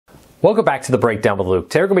Welcome back to the Breakdown with Luke.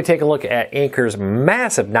 Today we're going to be taking a look at Anker's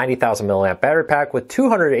massive 90,000 milliamp battery pack with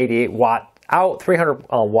 288 watt out, 300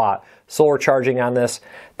 watt solar charging on this.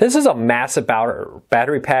 This is a massive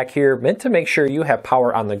battery pack here meant to make sure you have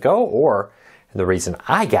power on the go, or the reason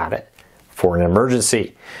I got it, for an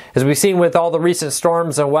emergency. As we've seen with all the recent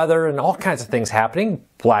storms and weather and all kinds of things happening,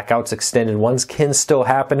 blackouts, extended ones can still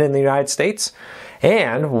happen in the United States.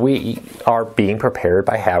 And we are being prepared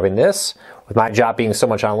by having this. With my job being so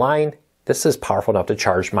much online, this is powerful enough to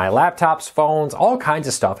charge my laptops, phones, all kinds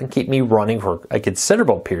of stuff and keep me running for a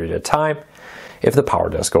considerable period of time if the power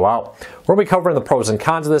does go out. We'll be covering the pros and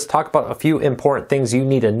cons of this, talk about a few important things you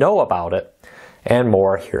need to know about it, and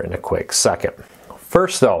more here in a quick second.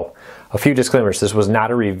 First though, a few disclaimers. This was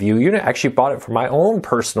not a review unit. I actually bought it for my own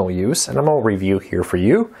personal use, and I'm going to review here for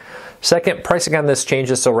you. Second, pricing on this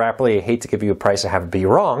changes so rapidly, I hate to give you a price and have it be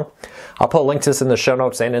wrong. I'll put a link to this in the show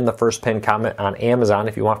notes and in the first pinned comment on Amazon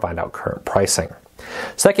if you want to find out current pricing.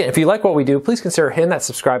 Second, if you like what we do, please consider hitting that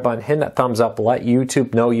subscribe button, hitting that thumbs up, let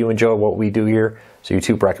YouTube know you enjoy what we do here so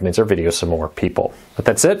YouTube recommends our videos to more people. But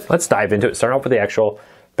that's it. Let's dive into it. Starting off with the actual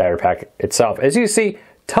battery pack itself. As you see,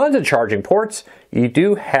 tons of charging ports. You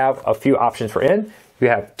do have a few options for in. You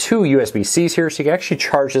have two USB-Cs here, so you can actually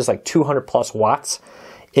charge this like 200 plus watts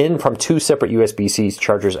in from two separate USB-C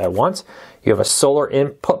chargers at once. You have a solar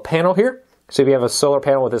input panel here. So if you have a solar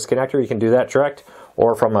panel with this connector, you can do that direct,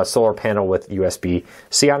 or from a solar panel with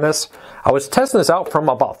USB-C on this. I was testing this out from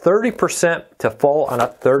about 30% to full on a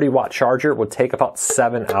 30 watt charger. It would take about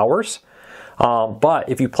 7 hours. But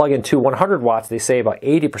if you plug in two 100 watts, they say about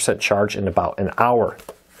 80% charge in about an hour.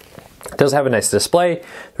 It does have a nice display.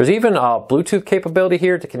 There's even a Bluetooth capability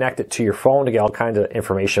here to connect it to your phone to get all kinds of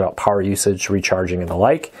information about power usage, recharging, and the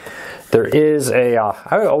like. There is a,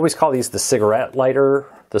 I always call these the cigarette lighter.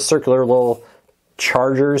 The circular little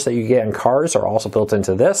chargers that you get in cars are also built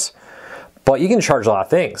into this. But you can charge a lot of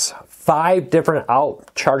things. 5 different out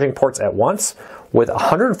charging ports at once with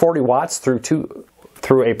 140 watts through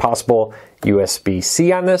a possible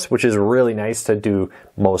USB-C on this, which is really nice to do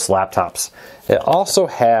most laptops. It also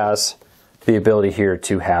has the ability here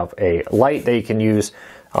to have a light that you can use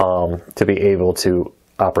to be able to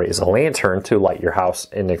operate as a lantern to light your house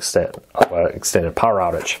in an extended power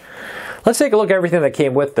outage. Let's take a look at everything that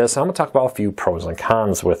came with this. I'm going to talk about a few pros and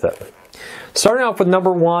cons with it. Starting off with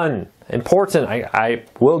number one, important, I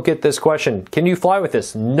will get this question. Can you fly with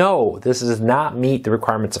this? No, this does not meet the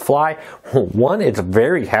requirements to fly. One, it's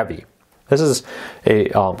very heavy. This is a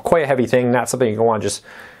quite a heavy thing, not something you can want to just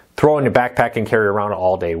throw in your backpack and carry around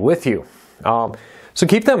all day with you. So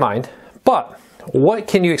keep that in mind. But what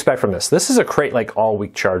can you expect from this? This is a crate like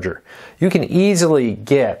all-week charger. You can easily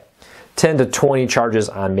get 10 to 20 charges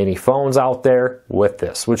on mini phones out there with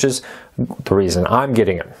this, which is the reason I'm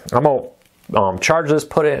getting it. I'm going to charge this,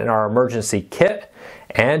 put it in our emergency kit,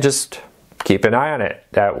 and just keep an eye on it.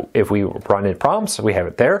 That if we run into problems, we have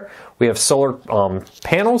it there. We have solar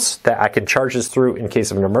panels that I can charge this through in case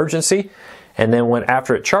of an emergency. And then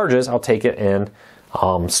after it charges, I'll take it and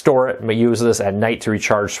store it. I use this at night to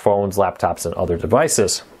recharge phones, laptops, and other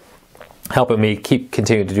devices, helping me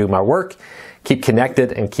continue to do my work, keep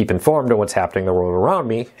connected, and keep informed on what's happening in the world around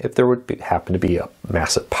me if there would happen to be a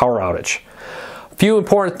massive power outage. A few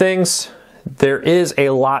important things. There is a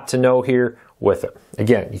lot to know here with it.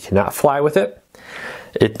 Again, you cannot fly with it.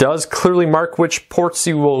 It does clearly mark which ports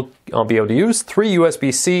you will be able to use. 3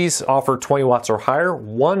 USB-Cs offer 20 watts or higher.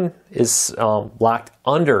 1 is locked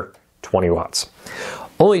under 20 watts.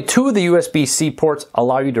 Only 2 of the USB-C ports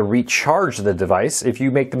allow you to recharge the device. If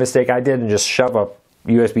you make the mistake I did and just shove a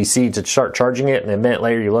USB-C to start charging it, and a minute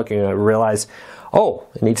later you're looking and realize, oh,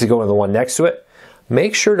 it needs to go to the one next to it,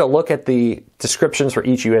 make sure to look at the descriptions for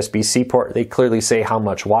each USB-C port. They clearly say how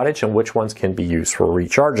much wattage and which ones can be used for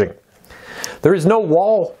recharging. There is no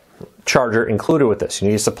wall charger included with this. You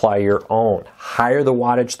need to supply your own. Higher the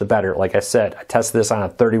wattage, the better. Like I said, I tested this on a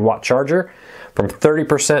 30 watt charger. From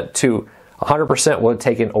 30% to 100% would have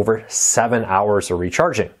taken over 7 hours of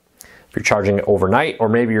recharging. If you're charging it overnight, or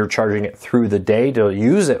maybe you're charging it through the day to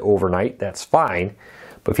use it overnight, that's fine.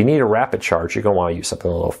 But if you need a rapid charge, you're going to want to use something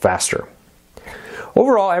a little faster.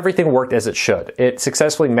 Overall, everything worked as it should. It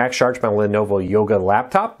successfully max charged my Lenovo Yoga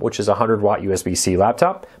laptop, which is a 100 watt USB-C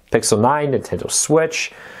laptop, Pixel 9, Nintendo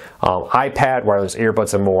Switch, iPad, wireless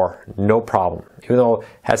earbuds, and more, no problem. Even though it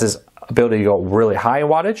has this ability to go really high in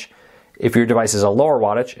wattage, if your device is a lower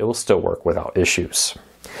wattage, it will still work without issues.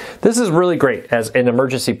 This is really great as an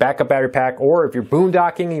emergency backup battery pack, or if you're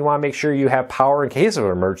boondocking and you want to make sure you have power in case of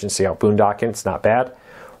an emergency out boondocking, it's not bad.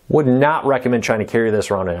 Would not recommend trying to carry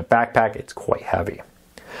this around in a backpack. It's quite heavy.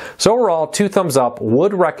 So overall, 2 thumbs up,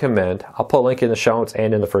 would recommend. I'll put a link in the show notes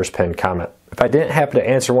and in the first pinned comment. If I didn't happen to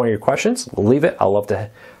answer one of your questions, leave it. I'll love to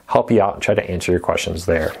help you out and try to answer your questions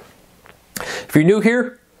there. If you're new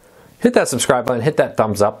here, hit that subscribe button, hit that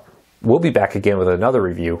thumbs up. We'll be back again with another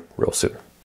review real soon.